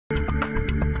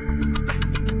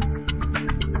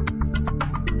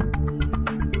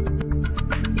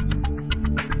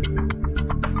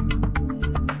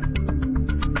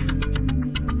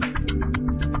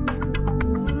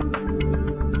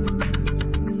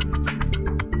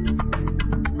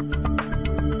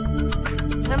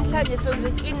namhlanje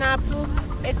senze clean up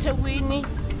eThekwini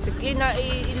siklina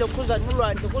ilokhuza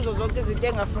nolwandle kuzo zonke izinto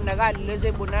engafunakali lezi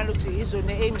ebonala ukuthi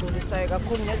izona engcolisayo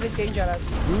kakhulu nezi dangerous.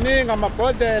 Mningi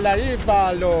amabhodlela,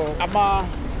 ivalo,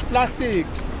 ama-plastic,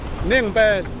 mningi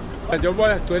impela. Nje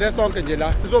ubona sigcwele sonke nje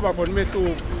la kuzoba khona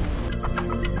umehluko.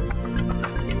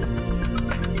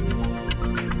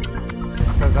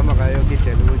 Sizama ngayo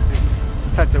indlela ukuthi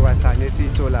sithathe kwasane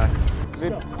esiyitholayo. The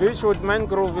Beachwood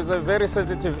mangrove is a very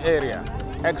sensitive area,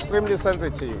 extremely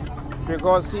sensitive,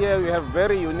 because here we have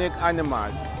very unique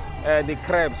animals, the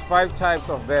crabs, 5 types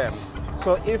of them.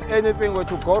 So if anything were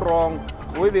to go wrong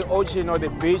with the ocean or the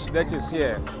beach that is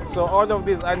here, so all of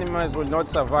these animals will not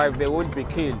survive, they will be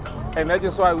killed. And that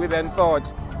is why we then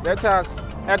thought, let us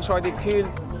actually kill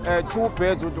 2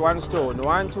 birds with 1 stone.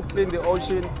 One, to clean the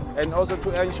ocean, and also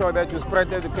to ensure that you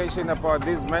spread education about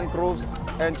these mangroves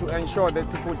and to ensure that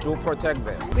people do protect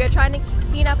them. We are trying to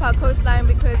clean up our coastline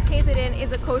because KZN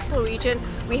is a coastal region.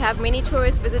 We have many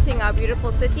tourists visiting our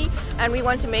beautiful city, and we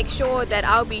want to make sure that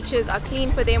our beaches are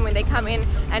clean for them when they come in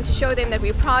and to show them that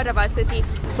we're proud of our city.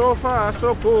 So far,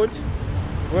 so good.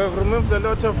 We have removed a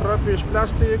lot of rubbish,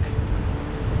 plastic,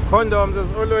 condoms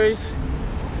as always,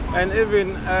 and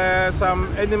even some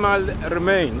animal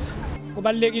remains.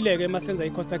 Kubalulekile ke masenza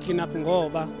i-coastal clean up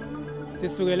ngoba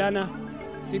sisukelana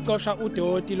sixosha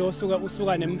udoti lo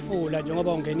usuka nemfula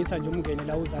njengoba ungenisa nje umngeni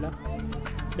la uzala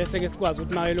bese ke sikwazi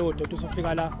ukuthi maye lo doti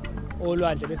usufika la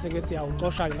olwandle bese ke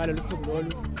siyawuxosha ke ngalolu suku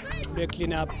lolu be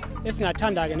clean up.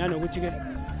 Esingathanda ke nanokuthi ke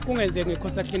kungenzeki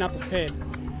nge-coastal clean up kuphela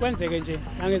kwenzeke nje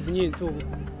nangezinye izinsuku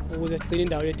ukuze sigcine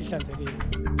indawo yethu ihlanzekile.